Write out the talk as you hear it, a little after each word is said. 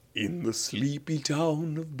In the sleepy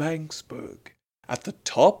town of Banksburg, at the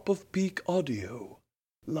top of peak audio,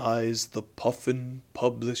 lies the Puffin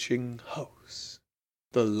Publishing House,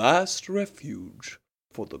 the last refuge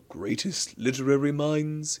for the greatest literary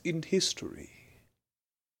minds in history.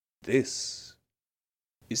 This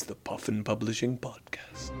is the Puffin Publishing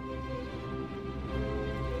Podcast.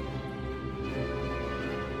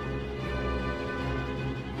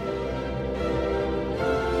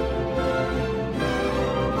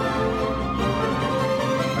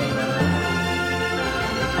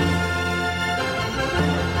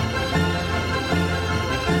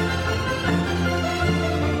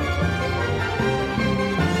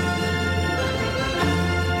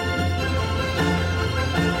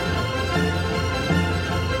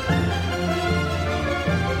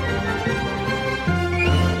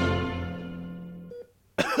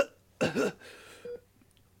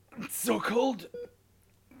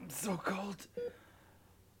 So cold.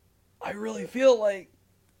 I really feel like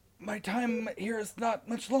my time here is not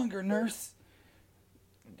much longer, nurse.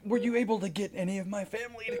 Were you able to get any of my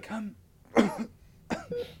family to come?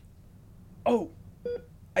 Oh,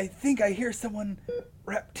 I think I hear someone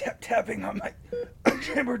tapping on my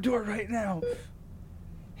chamber door right now.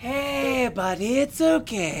 Hey, buddy, it's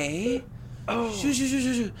okay. Oh.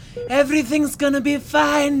 Shoo. Everything's gonna be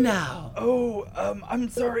fine now. Oh, I'm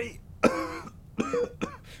sorry.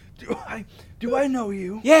 Do I know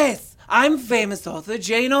you? Yes, I'm famous author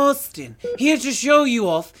Jane Austen, here to show you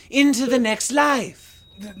off into the next life.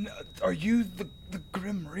 Are you the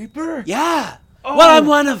Grim Reaper? Yeah. Oh. Well, I'm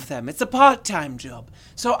one of them. It's a part-time job.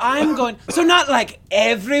 So so not like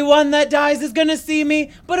everyone that dies is gonna see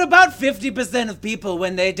me, but about 50% of people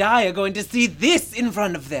when they die are going to see this in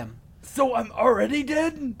front of them. So I'm already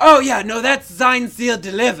dead? Oh, yeah, no, that's signed, sealed,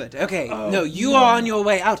 delivered. Okay, no, you are on your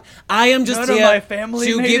way out. I am just None here of my family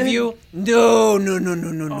to made give it? you... No. Oh,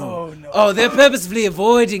 no. Oh, they're purposefully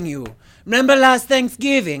avoiding you. Remember last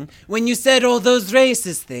Thanksgiving, when you said all those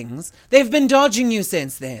racist things? They've been dodging you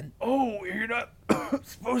since then. Oh, you're not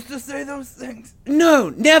supposed to say those things? No,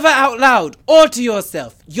 never out loud, or to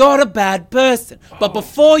yourself. You're a bad person. But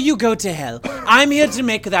before you go to hell, I'm here to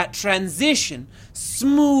make that transition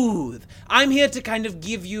smooth. I'm here to kind of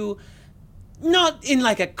give you, not in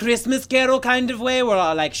like a Christmas Carol kind of way where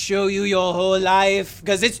I'll like show you your whole life,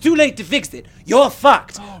 because it's too late to fix it. You're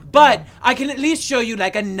fucked. But I can at least show you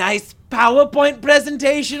like a nice PowerPoint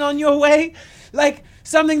presentation on your way. Like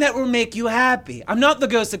something that will make you happy. I'm not the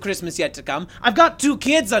ghost of Christmas yet to come. I've got 2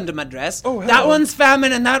 kids under my dress. Oh, hello. That one's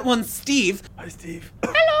Famine and that one's Steve. Hi, Steve.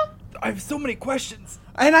 Hello. I have so many questions.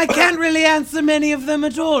 And I can't really answer many of them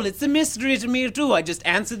at all. It's a mystery to me too. I just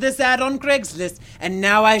answered this ad on Craigslist, and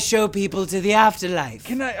now I show people to the afterlife.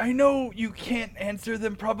 Can I know you can't answer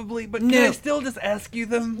them probably, but No. can I still just ask you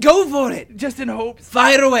them? Go for it. Just in hopes?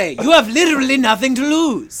 Fire away. You have literally nothing to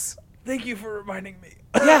lose. Thank you for reminding me.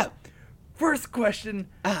 Yeah. First question.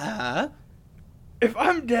 Uh-huh. If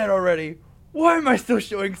I'm dead already, why am I still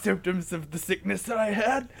showing symptoms of the sickness that I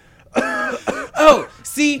had? Oh,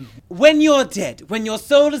 see, when you're dead, when your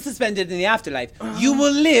soul is suspended in the afterlife, you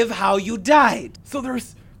will live how you died. So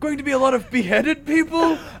there's going to be a lot of beheaded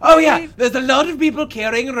people? Oh, yeah. There's a lot of people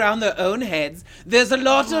carrying around their own heads. There's a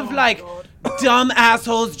lot of, like, God. dumb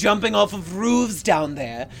assholes jumping off of roofs down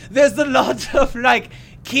there. There's a lot of, like,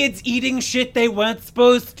 kids eating shit they weren't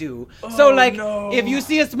supposed to. So, like, no. if you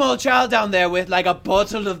see a small child down there with, like, a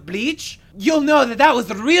bottle of bleach, you'll know that was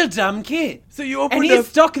a real dumb kid. So you And opened he's up...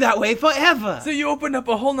 stuck that way forever. So you opened up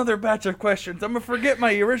a whole nother batch of questions. I'm gonna forget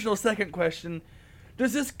my original second question.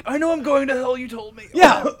 Does this... I know I'm going to hell, you told me.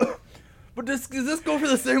 Yeah. But does this go for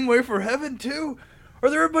the same way for heaven, too? Are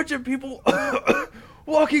there a bunch of people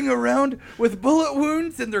walking around with bullet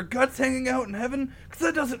wounds and their guts hanging out in heaven? Because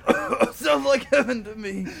that doesn't sound like heaven to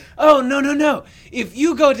me. Oh, no. If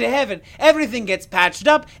you go to heaven, everything gets patched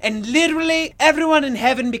up, and literally everyone in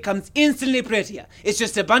heaven becomes instantly prettier. It's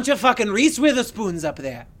just a bunch of fucking Reese Witherspoons up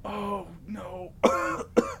there. Oh, no.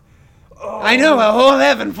 I know, a whole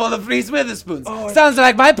heaven full of Reese Witherspoons. Sounds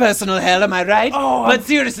like my personal hell, am I right? But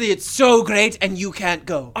seriously, it's so great, and you can't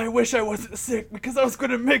go. I wish I wasn't sick, because I was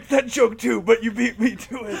going to make that joke too, but you beat me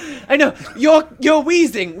to it. I know, your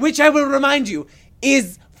wheezing, which I will remind you,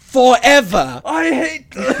 is forever. I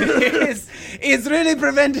hate this. is really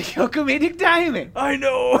preventing your comedic timing. I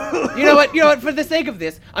know. You know what, for the sake of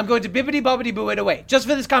this, I'm going to bibbidi-bobbidi-boo it away, just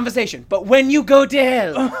for this conversation. But when you go to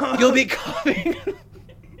hell, you'll be coughing...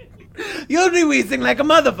 You'll be wheezing like a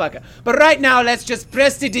motherfucker. But right now, let's just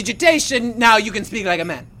press the digitation. Now you can speak like a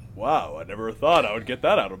man. Wow, I never thought I would get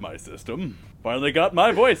that out of my system. Finally got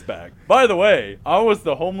my voice back. By the way, I was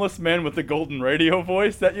the homeless man with the golden radio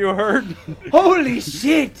voice that you heard. Holy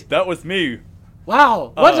shit! That was me.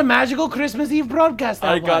 Wow, what a magical Christmas Eve broadcast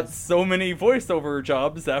that I was. got so many voiceover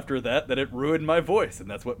jobs after that it ruined my voice, and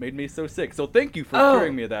that's what made me so sick. So thank you for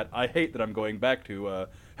curing me of that. I hate that I'm going back to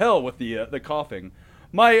hell with the coughing.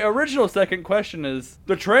 My original second question is,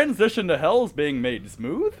 the transition to hell is being made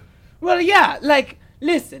smooth? Well, yeah, like,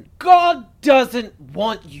 listen, God doesn't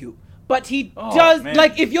want you. But he does, man.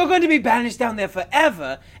 like, if you're going to be banished down there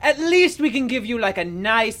forever, at least we can give you, like, a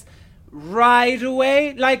nice ride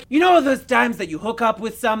away. Like, you know those times that you hook up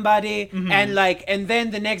with somebody, and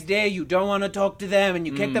then the next day you don't want to talk to them, and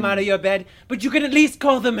you kick them out of your bed, but you can at least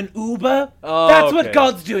call them an Uber? Oh, That's okay. what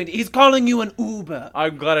God's doing. He's calling you an Uber.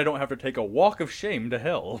 I'm glad I don't have to take a walk of shame to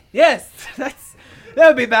hell. Yes, that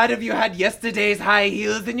would be bad if you had yesterday's high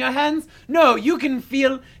heels in your hands. No, you can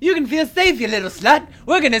feel safe, you little slut.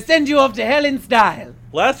 We're gonna send you off to hell in style.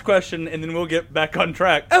 Last question, and then we'll get back on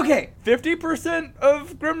track. Okay. 50%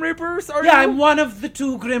 of Grim Reapers are you? Yeah, I'm one of the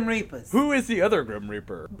 2 Grim Reapers. Who is the other Grim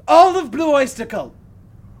Reaper? All of Blue Oyster Cult.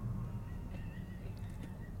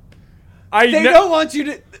 They don't want you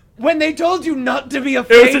to... When they told you not to be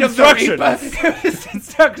afraid of the Reaper, it was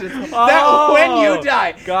instructions that when you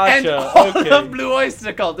die and all of Blue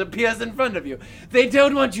Oyster Cult appears in front of you, they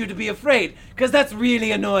don't want you to be afraid, because that's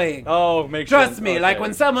really annoying. Oh, make sure. Trust me, like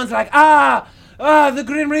when someone's like, the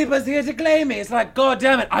Grim Reaper's here to claim me, it's like, God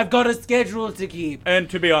damn it, I've got a schedule to keep. And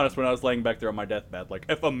to be honest, when I was laying back there on my deathbed, like,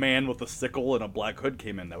 if a man with a sickle and a black hood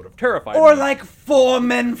came in, that would have terrified me. Or like 4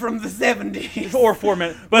 men from the 70s. Or 4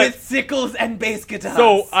 men. But with sickles and bass guitars.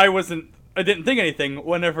 So I didn't think anything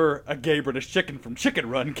whenever a gay British chicken from Chicken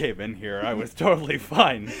Run came in here. I was totally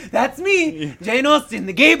fine. That's me, Jane Austen,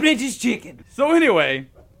 the gay British chicken. So anyway,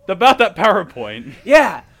 about that PowerPoint.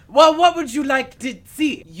 Yeah. Well, what would you like to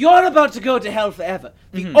see? You're about to go to hell forever.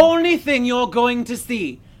 The only thing you're going to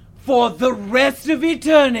see for the rest of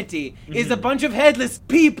eternity is a bunch of headless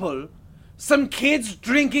people, some kids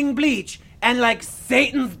drinking bleach, and like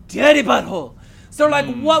Satan's dirty butthole. So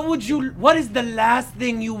like, what is the last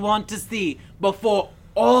thing you want to see before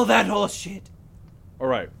all that horse shit? All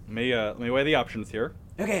right, let me weigh the options here.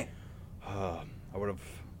 Okay. I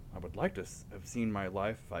would like to have seen my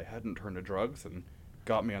life if I hadn't turned to drugs and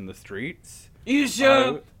got me on the streets. You sure? I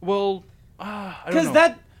don't know. Because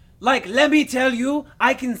that, like, let me tell you,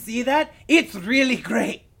 I can see that. It's really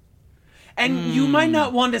great. And you might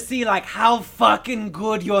not want to see, like, how fucking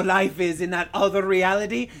good your life is in that other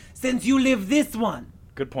reality, since you live this one.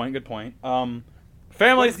 Good point.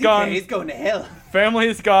 Family's gone. He's going to hell.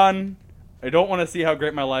 Family's gone. I don't want to see how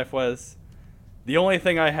great my life was. The only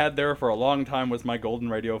thing I had there for a long time was my golden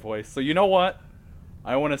radio voice. So you know what?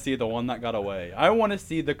 I want to see the one that got away. I want to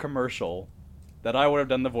see the commercial that I would have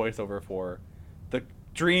done the voiceover for. The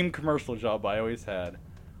dream commercial job I always had.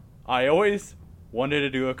 I always wanted to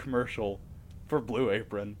do a commercial for Blue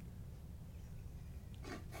Apron.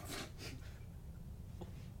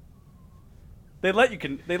 They let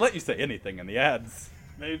you say anything in the ads.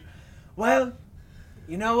 Well,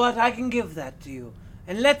 you know what? I can give that to you.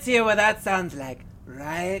 And let's hear what that sounds like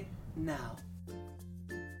right now.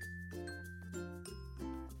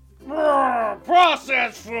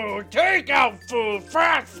 Processed food, takeout food,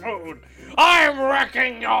 fast food. I'm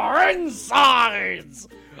wrecking your insides.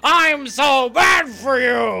 I'm so bad for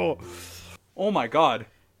you. Oh my god.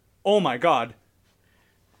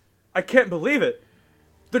 I can't believe it.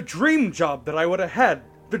 The dream job that I would have had,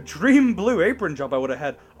 the dream Blue Apron job I would have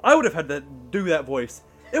had to do that voice.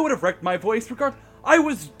 It would have wrecked my voice regardless. I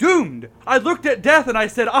was doomed. I looked at death and I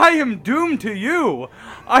said, I am doomed to you.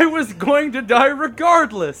 I was going to die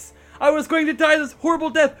regardless. I was going to die this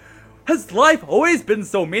horrible death. Has life always been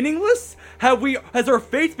so meaningless? Has our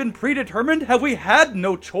fate been predetermined? Have we had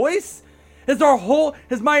no choice? Has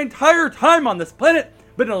my entire time on this planet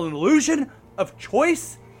been an illusion of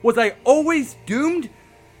choice? Was I always doomed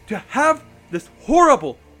to have this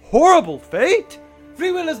horrible, horrible fate?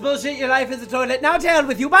 Free will is bullshit, your life is a toilet. Now to hell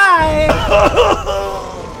with you, bye!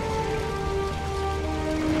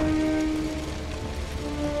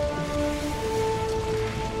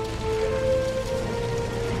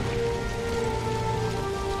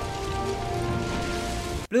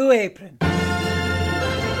 Blue Apron.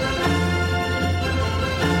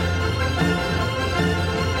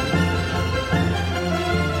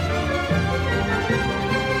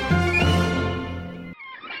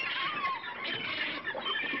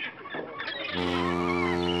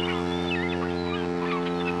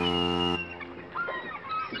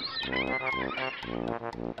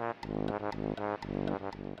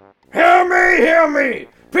 Hear me,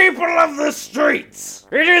 people of the streets.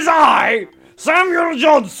 It is I, Samuel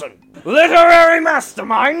Johnson, literary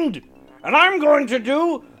mastermind, and I'm going to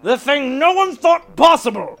do the thing no one thought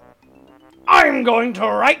possible. I'm going to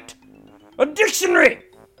write a dictionary.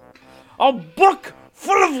 A book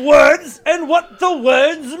full of words and what the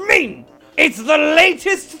words mean. It's the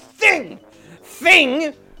latest thing.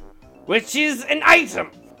 Thing, which is an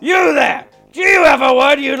item. You there, do you have a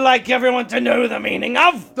word you'd like everyone to know the meaning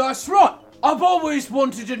of? That's right. I've always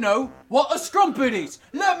wanted to know what a strumpet is.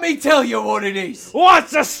 Let me tell you what it is.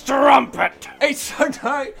 What's a strumpet? It's what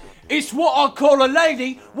I call a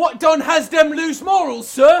lady what done has them loose morals,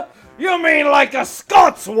 sir. You mean like a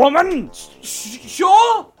Scotswoman?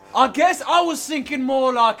 Sure. I guess I was thinking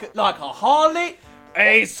more like a harlot.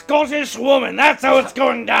 A Scottish woman, that's how it's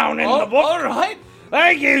going down in the book. All right.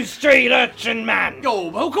 Thank you, street urchin man. You're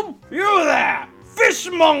welcome. You there,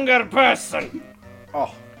 fishmonger person.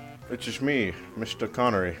 Oh, it's just me, Mr.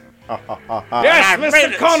 Connery. Yes,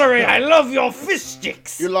 Mr. Connery, I love your fish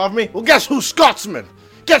sticks. You love me? Well, guess who's Scotsman?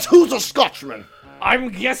 Guess who's a Scotsman? I'm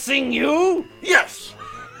guessing you? Yes!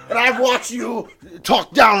 And I've watched you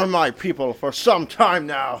talk down on my people for some time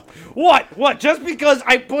now. What? Just because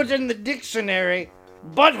I put in the dictionary,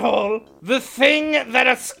 butthole, the thing that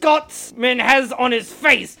a Scotsman has on his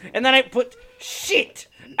face, and then I put shit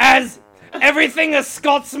as everything a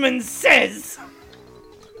Scotsman says.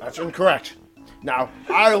 That's incorrect. Now,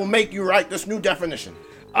 I will make you write this new definition.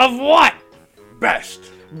 Of what? Best.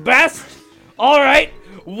 Best? Alright,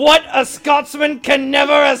 what a Scotsman can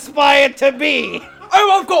never aspire to be.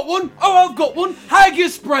 Oh, I've got one.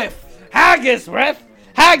 Haggis breath. Haggis breath?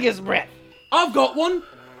 Haggis breath. I've got one.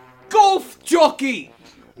 Golf jockey.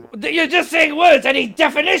 You're just saying words. I need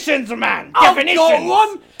definitions, man. I've Definitions. got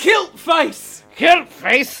one. Kilt face. Kilt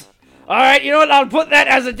face? Alright, you know what? I'll put that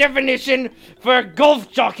as a definition for golf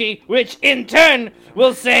jockey, which in turn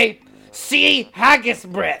will say, see haggis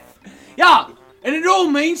breath. Yeah, and it all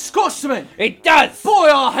means Scotsman. It does. Boy,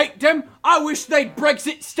 I hate them. I wish they'd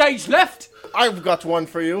Brexit stage left. I've got one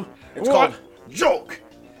for you. It's What? called joke.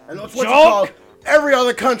 And that's what Joke? you call every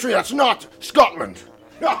other country that's not Scotland.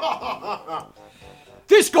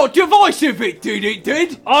 This got divisive, it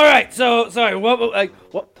did. Alright, so, sorry, what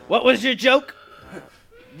was your joke?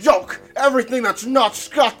 Joke. Everything that's not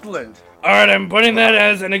Scotland. Alright, I'm putting that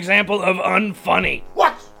as an example of unfunny.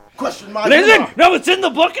 What? Question mark. Listen! No, it's in the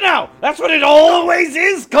book now! That's what it always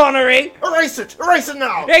is, Connery! Erase it! Erase it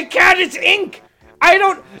now! It can't, it's ink!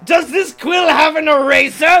 Does this quill have an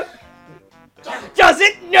eraser? Does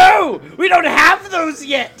it? No! We don't have those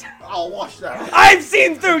yet! I'll wash that. I've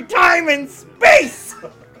seen through time and space!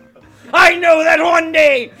 I know that one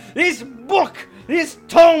day, this book, this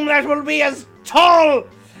tome that will be as tall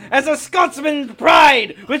as a Scotsman's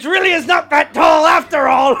pride, which really is not that tall after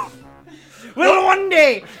all, will one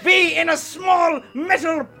day be in a small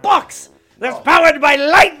metal box that's powered by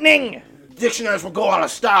lightning. Dictionaries will go out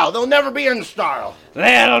of style. They'll never be in style.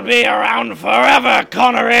 They'll be around forever,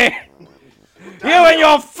 Connery. You and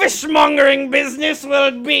your fishmongering business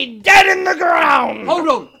will be dead in the ground. Hold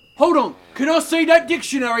on. Can I see that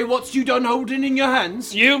dictionary what's you done holding in your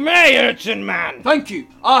hands? You may, urchin man. Thank you.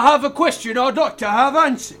 I have a question I'd like to have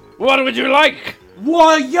answered. What would you like?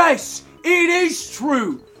 Why, yes, it is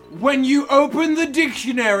true. When you open the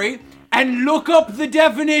dictionary and look up the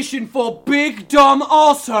definition for big dumb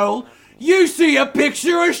arsehole, you see a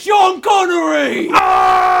picture of Sean Connery!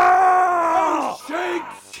 Oh!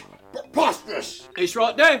 Shakes! Preposterous! It's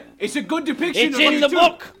right there. It's a good depiction It's of in you the two.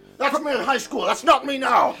 book. That's me in high school. That's not me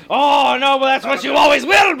now. Oh, no, but that's what you always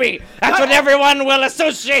will be. That's what everyone will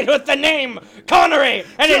associate with the name Connery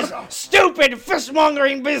and his stupid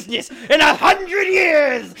fishmongering business in 100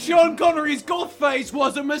 years. Sean Connery's golf face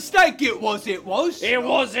was a mistake. It was. It was.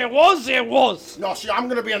 No, see, I'm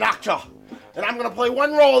gonna be an actor. And I'm gonna play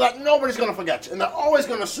one role that nobody's gonna forget. And they're always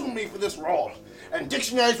gonna sue me for this role. And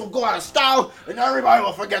dictionaries will go out of style, and everybody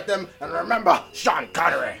will forget them and remember Sean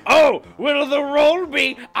Connery. Oh, will the role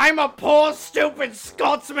be I'm a poor, stupid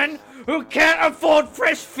Scotsman who can't afford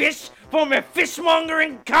fresh fish for my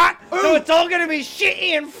fishmongering cat, so it's all gonna be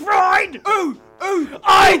shitty and fried? Ooh!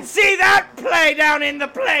 I'd see that play down in the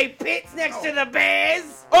play pits next to the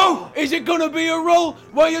bears. Oh, is it gonna be a role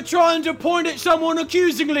where you're trying to point at someone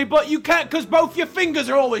accusingly, but you can't because both your fingers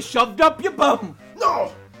are always shoved up your bum?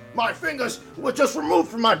 No! My fingers were just removed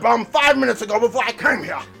from my bum 5 minutes ago before I came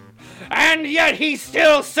here. And yet he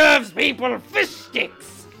still serves people fish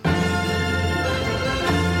sticks.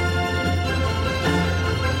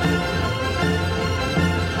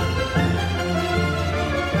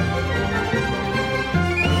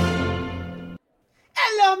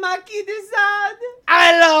 Hello, Marquis de Sade.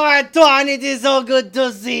 Hello, Antoine. It is so good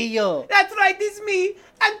to see you. That's right, it's me,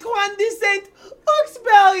 Antoine de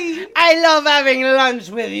Saint-Exupéry. I love having lunch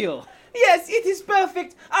with you. Yes, it is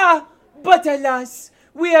perfect. But alas,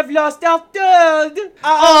 we have lost our third.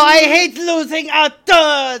 I hate losing a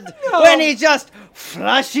third No. when he just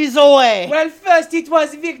flushes away. Well, first it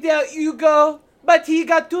was Victor Hugo, but he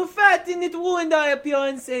got too fat and it ruined our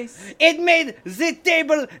appearances. It made the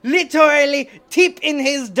table literally tip in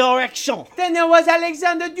his direction. Then there was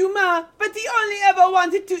Alexander Dumas, but he only ever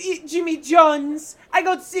wanted to eat Jimmy John's. I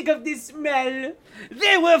got sick of this smell.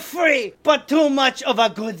 They were free, but too much of a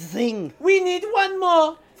good thing. We need one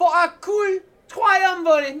more for our cool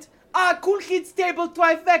triumvirate, our cool kids table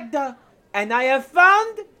trifecta. And I have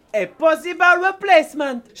found a possible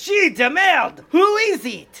replacement. Shit, de merde! Who is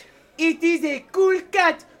it? It is a cool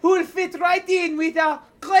cat who'll fit right in with our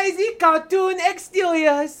crazy cartoon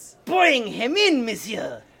exteriors. Bring him in,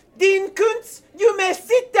 monsieur. Dean Koontz, you may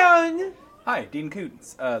sit down. Hi, Dean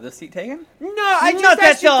Koontz. This seat taken? No, I Not just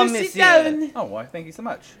asked at all, you to sit monsieur. down. Oh, why, thank you so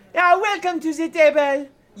much. Welcome to the table.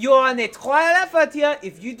 You're on a trial effort here.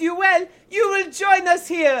 If you do well, you will join us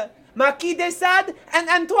here. Marquis de Sade and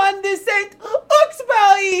Antoine de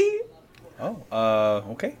Saint-Exupéry. Oh,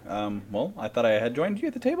 okay. Well, I thought I had joined you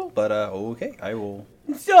at the table, but, okay, I will...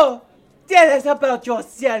 So, tell us about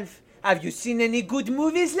yourself. Have you seen any good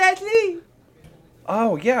movies lately?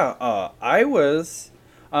 Oh, yeah,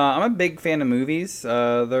 I'm a big fan of movies.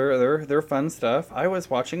 They're fun stuff. I was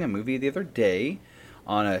watching a movie the other day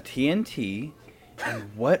on a TNT,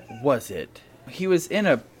 and what was it? He was in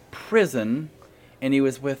a prison, and he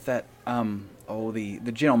was with that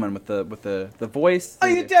the gentleman with the voice. Are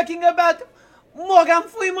you talking about Morgan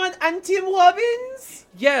Freeman and Tim Robbins?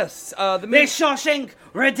 Yes, The Shawshank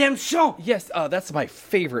Redemption. Yes, that's my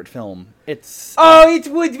favorite film. It's It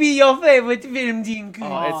would be your favorite film, Dean Koontz.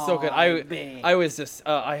 oh, it's so good. babe. I was just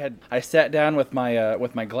I sat down with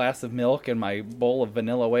my glass of milk and my bowl of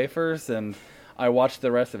vanilla wafers, and I watched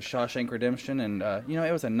the rest of Shawshank Redemption, and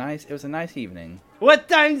it was a nice evening. What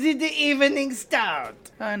time did the evening start?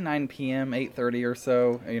 9 p.m., 8:30 or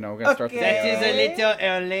so. Gonna start the That day. is a little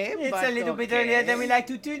early. It's but a little bit okay. earlier than we like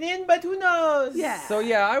to tune in, but who knows? Yeah. So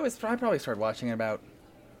yeah, I probably started watching it about.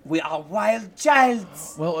 We are wild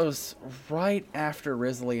childs. Well, it was right after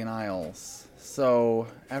Risley and Isles. So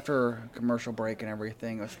after commercial break and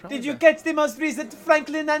everything, it was probably. Did you catch the most recent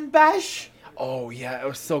Franklin and Bash? Oh yeah, it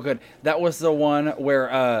was so good. That was the one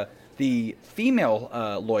where the female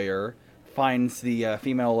lawyer finds the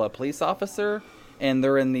female police officer, and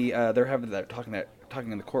they're in the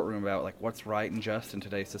talking in the courtroom about like what's right and just in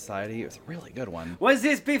today's society. It was a really good one. Was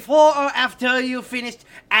this before or after you finished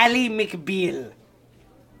Ally McBeal?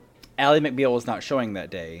 Ally McBeal was not showing that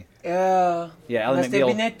day. Yeah, Ally must have McBeal.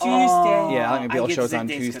 been a Tuesday. Yeah, Ally I McBeal get shows the on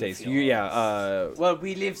days Tuesdays. confused. Well,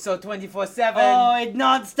 we live so 24/7. Oh, it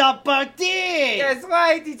non-stop party! That's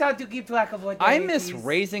right. It's hard to keep track of what day I it miss is.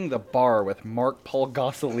 Raising the Bar with Mark Paul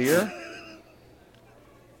Gosselaar.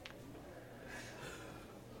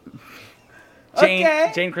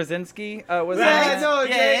 Jane Krasinski was in Yeah, that. no,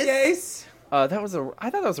 Yes. yes. I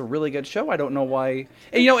thought that was a really good show. I don't know why.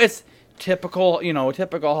 And, it's typical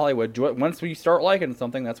Hollywood. Once we start liking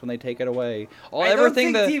something, that's when they take it away. I don't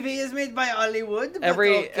think TV is made by Hollywood. But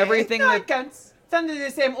okay. everything No, I that can't. It's under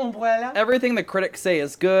the same umbrella. everything the critics say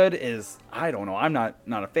is good is I don't know. I'm not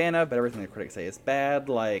a fan of, but everything the critics say is bad.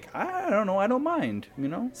 Like I don't know. I don't mind.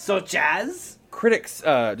 So jazz? Critics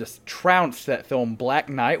just trounced that film Black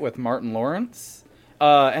Knight with Martin Lawrence.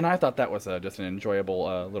 And I thought that was just an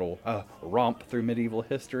enjoyable little romp through medieval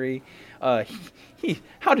history. How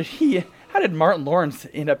did Martin Lawrence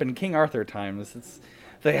end up in King Arthur times? It's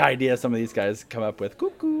the idea some of these guys come up with.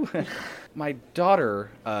 Cuckoo. My daughter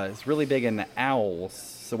is really big into owls,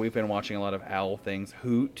 so we've been watching a lot of owl things.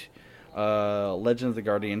 Hoot, Legend of the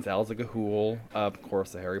Guardians, Owls of Ga'Hoole, of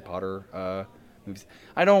course the Harry Potter movies.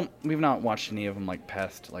 We've not watched any of them like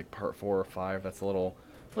past like part 4 or 5. That's a little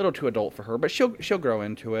too adult for her, but she'll grow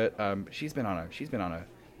into it. She's been on a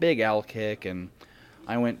big owl kick, and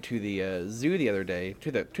I went to the zoo the other day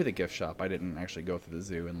to the gift shop. I didn't actually go through the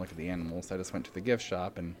zoo and look at the animals. I just went to the gift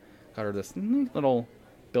shop and got her this neat little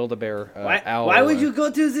Build-A-Bear owl. Why would you go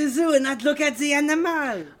to the zoo and not look at the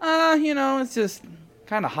animal? It's just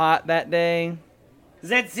kind of hot that day.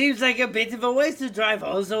 That seems like a bit of a waste to drive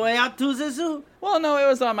all the way out to the zoo. Well, no, it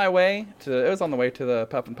was on the way to the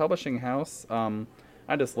PUFFIN Publishing House.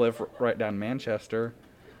 I just live right down Manchester,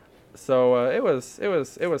 so it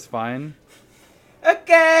was fine.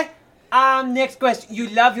 Okay. Next question. You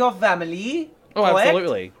love your family? Oh, correct?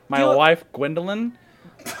 absolutely. My wife Gwendolyn,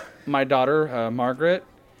 my daughter Margaret,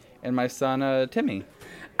 and my son Timmy.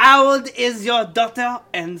 How old is your daughter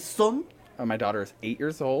and son? My daughter is 8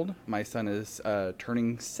 years old. My son is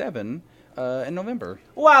turning 7 in November.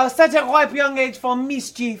 Wow, such a ripe young age for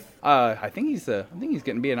mischief. I think he's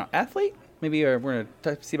getting to be an athlete. Maybe we're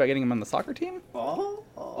gonna see about getting him on the soccer team.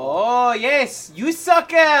 Oh, yes, you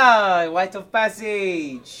soccer, rite of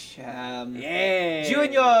passage. Yeah. You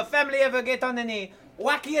and your family ever get on any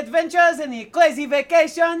wacky adventures, any crazy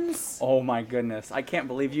vacations? Oh my goodness! I can't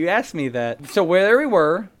believe you asked me that. So where we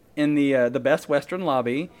were in the Best Western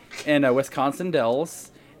lobby in Wisconsin Dells,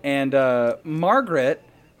 and Margaret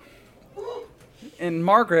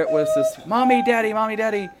was this mommy, daddy,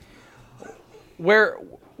 where's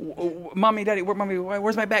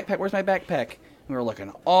my backpack? We were looking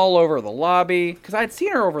all over the lobby because I'd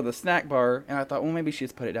seen her over the snack bar, and I thought, well, maybe she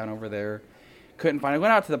just put it down over there. Couldn't find it.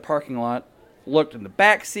 Went out to the parking lot, looked in the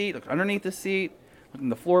back seat, looked underneath the seat, looked in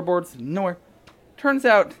the floorboards, nowhere. Turns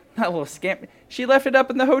out, that little scamp, she left it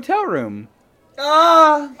up in the hotel room.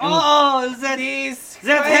 That These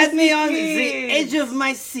had me on the kids. edge of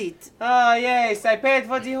my seat. Oh, yes, I paid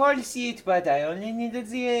for the whole seat, but I only needed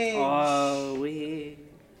the edge. Oh, we...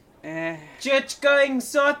 Church-going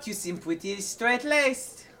sort, you seem pretty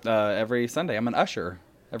straight-laced. Every Sunday. I'm an usher.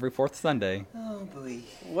 Every fourth Sunday. Oh, boy.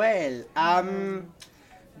 Well,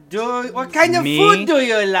 what kind of Me? food do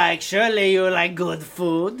you like? Surely you like good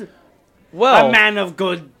food. Well, A man of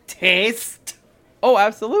good taste. oh,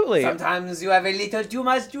 absolutely. Sometimes you have a little too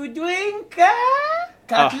much to drink.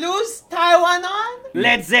 Cut loose, tie one on.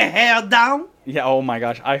 Let the hair down. Yeah. Oh my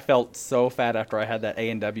gosh, I felt so fat after I had that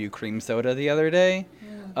A&W cream soda the other day.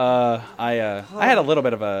 I had a little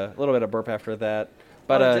bit of burp after that,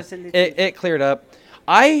 but just a little. it cleared up.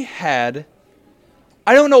 I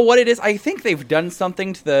don't know what it is. I think they've done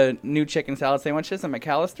something to the new chicken salad sandwiches at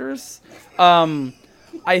McAllister's.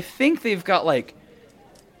 I think they've got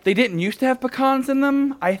they didn't used to have pecans in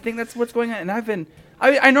them. I think that's what's going on. And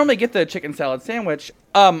I normally get the chicken salad sandwich.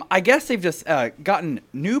 I guess they've just gotten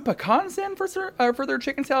new pecans in for their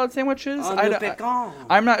chicken salad sandwiches.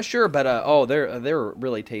 I'm not sure, but they're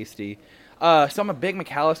really tasty. So I'm a big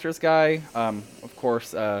McAllister's guy. Of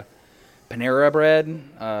course, Panera bread.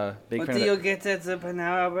 Big What fan do of you that. get at the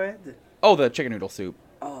Panera bread? Oh, the chicken noodle soup.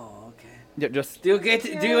 Oh, okay. Yeah, just Do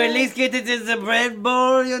you at least get it in the bread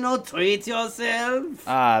bowl? Treat yourself.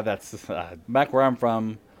 that's back where I'm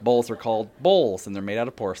from. Bowls are called bowls, and they're made out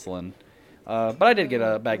of porcelain. But I did get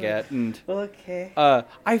a baguette, and Okay.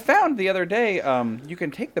 I found the other day you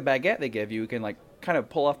can take the baguette they give you, you can kind of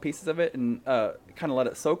pull off pieces of it and kind of let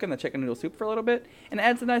it soak in the chicken noodle soup for a little bit, and it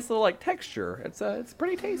adds a nice little texture. It's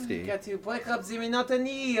pretty tasty. Got to break up the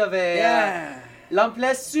monotony of a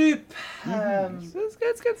lumpless soup.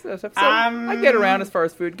 It's good stuff. So I get around as far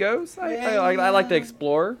as food goes. I like to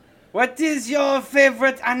explore. What is your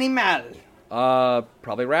favorite animal?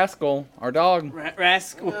 Probably Rascal, our dog.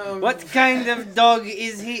 Rascal. What kind of dog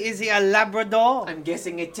is he? Is he a Labrador? I'm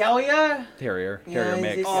guessing a terrier. Terrier Yeah,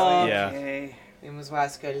 mix. he's a Oh, Yeah. okay. Name was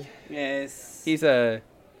Rascal. Yes. He's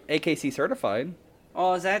AKC certified.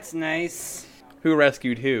 Oh, that's nice. Who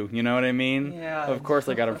rescued who? You know what I mean? Yeah. Of course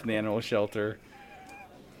I got him from the animal shelter.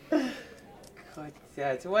 God,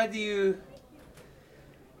 that. What do you...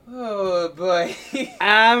 Oh, boy.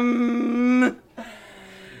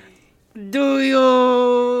 Do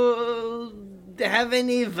you have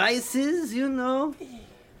any vices?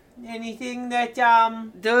 Anything that,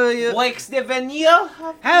 Do you breaks the veneer?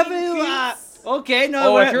 have you? Okay,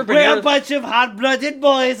 no, Oh, if your we're veneer- a bunch of hot-blooded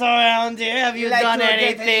boys around here. Have you like done to get a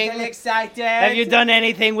little anything? excited? Have you done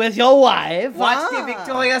anything with your wife? Watch the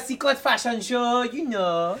Victoria's Secret fashion show,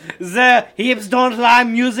 The Hips Don't Lie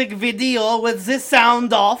music video with the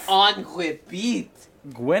sound off. On repeat.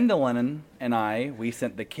 Gwendolyn and we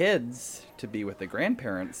sent the kids to be with the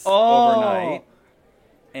grandparents Oh. overnight.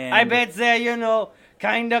 And I bet they're,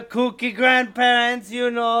 kind of kooky grandparents,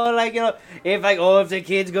 if the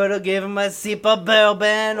kids go to give them a sip of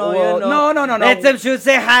bourbon, or, Well, no. let them shoot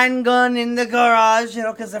their handgun in the garage,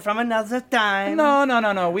 because they're from another time. No.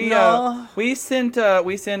 No? We sent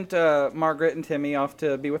Margaret and Timmy off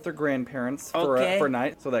to be with their grandparents for a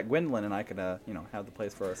night, so that Gwendolyn and I could have the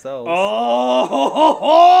place for ourselves.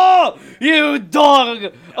 Oh, you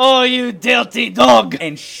dog! Oh, you dirty dog!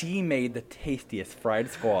 And she made the tastiest fried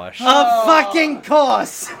squash. Of fucking course!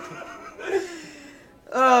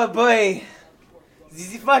 Oh, boy.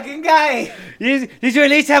 This is fucking guy. Did you at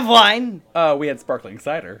least have wine? We had sparkling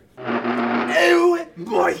cider. Oh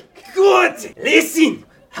my god! Listen!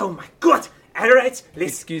 Oh my god! Alright,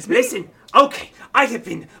 Excuse me? listen. Okay, I have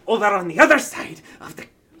been over on the other side of the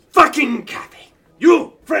fucking cafe.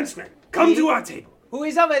 You, Frenchman, come to our table. Who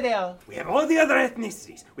is over there? We have all the other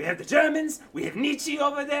ethnicities. We have the Germans, we have Nietzsche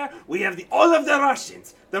over there, we have all of the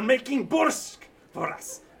Russians. They're making borscht for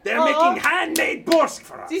us. They're making handmade borscht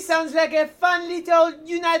for us. This sounds like a fun little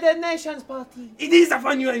United Nations party. It is a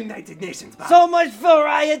fun United Nations party. So much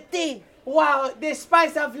variety. Wow, the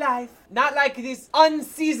spice of life. Not like this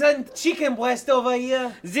unseasoned chicken breast over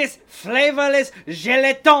here. This flavorless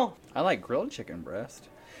gelatin. I like grilled chicken breast.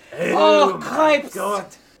 Oh, crepes. God.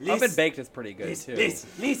 Oven baked is pretty good too.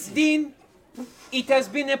 Listen. Dean, it has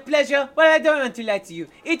been a pleasure. Well, I don't want to lie to you.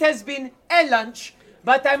 It has been a lunch,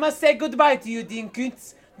 but I must say goodbye to you, Dean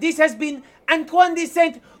Koontz. This has been Antoine de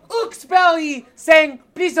Saint-Exupéry saying,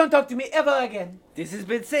 please don't talk to me ever again. This has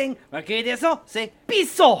been saying, Marquis de Saint, say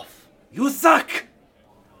peace off. You suck.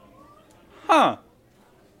 Huh.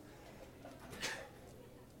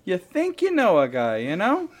 You think you know a guy, you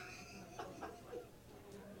know?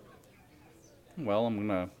 Well, I'm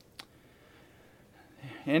gonna...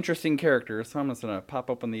 Interesting character, so I'm just gonna pop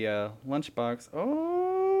open the lunchbox.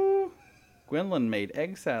 Oh! Gwendolyn made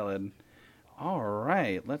egg salad.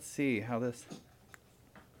 Alright, let's see how this...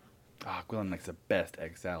 Gwendolyn makes the best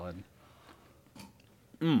egg salad.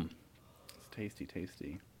 It's tasty,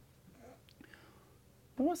 tasty.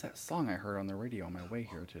 What was that song I heard on the radio on my way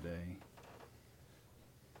here today?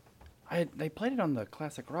 They played it on the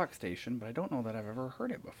classic rock station, but I don't know that I've ever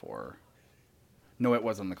heard it before. No, it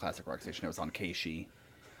wasn't on the classic rock station. It was on Keishi.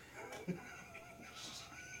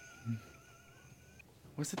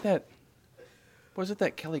 Was it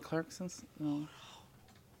that Kelly Clarkson's? No,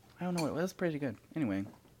 I don't know. It was pretty good. Anyway,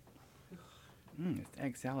 it's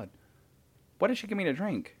egg salad. What did she give me to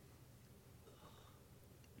drink?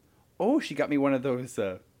 Oh, she got me one of those.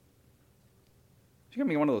 She got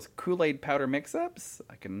me one of those Kool-Aid powder mix-ups.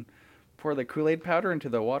 I can pour the Kool-Aid powder into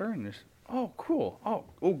the water and just. Oh, cool.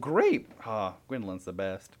 Oh, great. Gwendolyn's the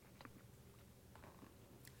best.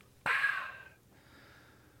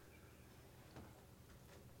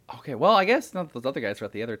 Okay, well, I guess now that those other guys are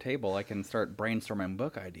at the other table, I can start brainstorming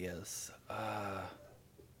book ideas.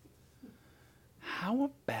 How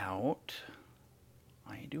about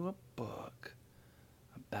I do a book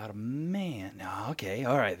about a man? Okay,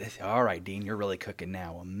 all right, Dean, you're really cooking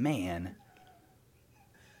now. A man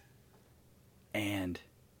and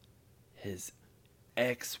his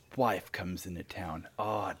ex-wife comes into town.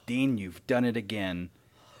 Oh, Dean, you've done it again.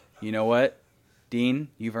 You know what, Dean?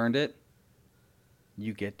 You've earned it.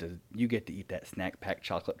 You get to eat that snack pack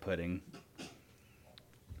chocolate pudding.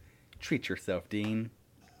 Treat yourself, Dean.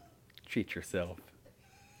 Treat yourself.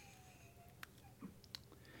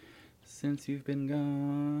 Since you've been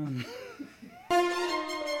gone.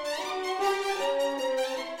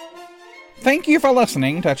 Thank you for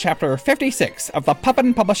listening to Chapter 56 of the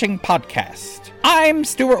Puffin Publishing Podcast. I'm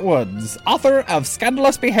Stuart Woods, author of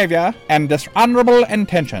Scandalous Behavior and Dishonorable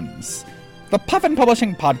Intentions. The Puffin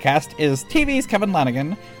Publishing Podcast is TV's Kevin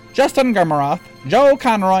Lanigan, Justin Gurmarath, Joe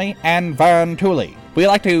Conroy, and Vern Tooley. We'd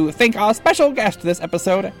like to thank our special guest this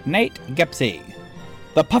episode, Nate Gipsy.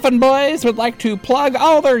 The Puffin Boys would like to plug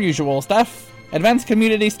all their usual stuff. Advanced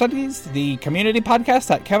Community Studies, the community podcast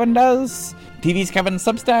that Kevin does, TV's Kevin's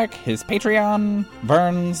Substack, his Patreon,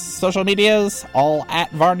 Vern's social medias, all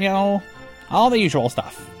at Varnyo, all the usual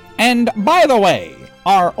stuff. And by the way,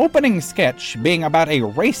 our opening sketch being about a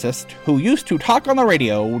racist who used to talk on the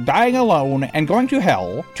radio, dying alone and going to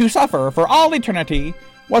hell to suffer for all eternity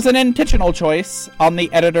was an intentional choice on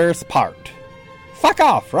the editor's part. Fuck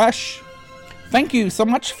off, Rush! Thank you so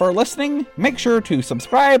much for listening. Make sure to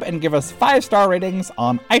subscribe and give us 5-star ratings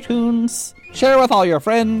on iTunes. Share with all your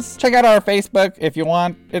friends. Check out our Facebook if you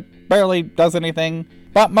want. It barely does anything.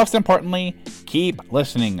 But most importantly, keep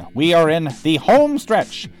listening. We are in the home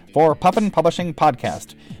stretch for Puffin Publishing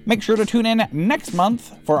Podcast. Make sure to tune in next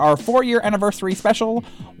month for our 4-year anniversary special,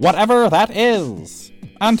 whatever that is.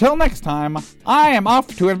 Until next time, I am off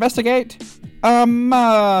to investigate a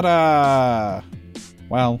murder.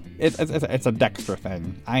 Well, it's a Dexter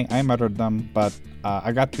thing. I murdered them, but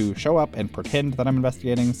I got to show up and pretend that I'm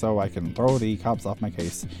investigating so I can throw the cops off my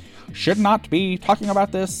case. Should not be talking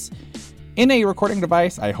about this in a recording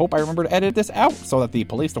device. I hope I remember to edit this out so that the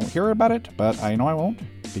police don't hear about it, but I know I won't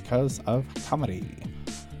because of comedy.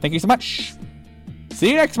 Thank you so much. See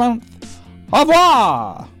you next month. Au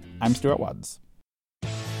revoir. I'm Stuart Woods.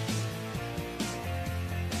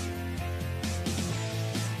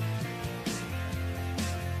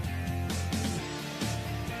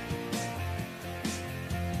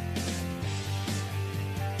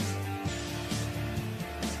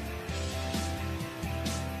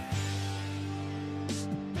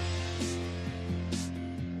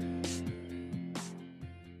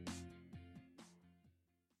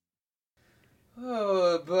 Oh.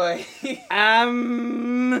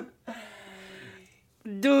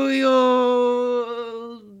 Do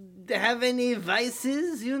you have any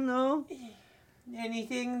vices, you know?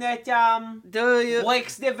 Anything that Do you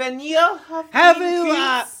breaks the veneer of have being you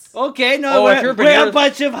kids? okay, no, if your we're a veneers-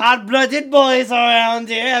 bunch of hot-blooded boys around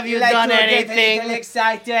here. Have you like done to get a anything? little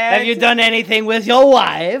excited? Have you done anything with your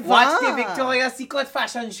wife? Watch the Victoria's Secret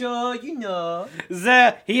fashion show, you know.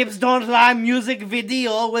 The Hips Don't Lie music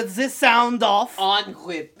video with the sound off. On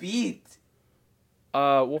repeat.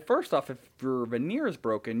 Well, first off, if your veneer is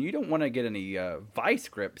broken, you don't want to get any vice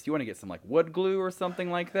grips. You want to get some like wood glue or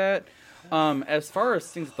something like that. As far as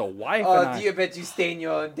things with the wife and I, Do you bet you stain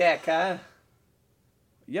your own deck, huh?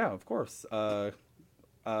 yeah, of course. We gotta,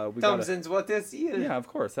 Thompson's water seal. yeah, of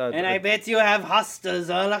course. And I bet you have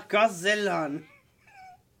hostas all across the lawn.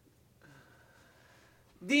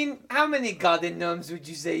 Dean, how many garden gnomes would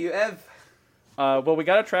you say you have? Well, we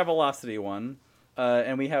got a Travelocity one,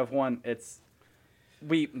 and we have one.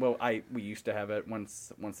 We used to have it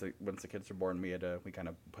once the kids were born. We kind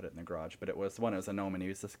of put it in the garage, but it was a gnome, and he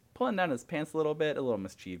was just pulling down his pants a little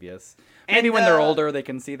mischievous. Maybe And, when they're older, they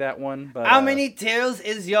can see that one. But How many tails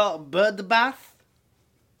is your bird bath?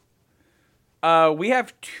 We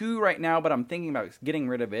have 2 right now, but I'm thinking about getting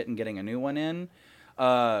rid of it and getting a new one in.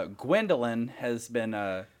 Gwendolyn has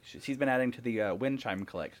been she's been adding to the wind chime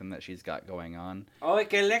collection that she's got going on. Oh, a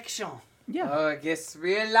collection. Yeah. Oh, it gets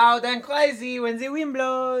real loud and crazy when the wind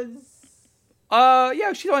blows.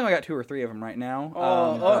 Yeah, she's only got 2 or 3 of them right now.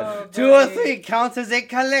 But 2 or 3 counts as a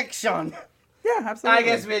collection. yeah, absolutely. I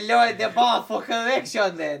guess we lowered the bar for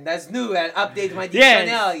correction then. That's new. I'll update my Yes,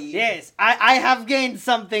 dictionary. yes. I have gained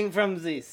something from this.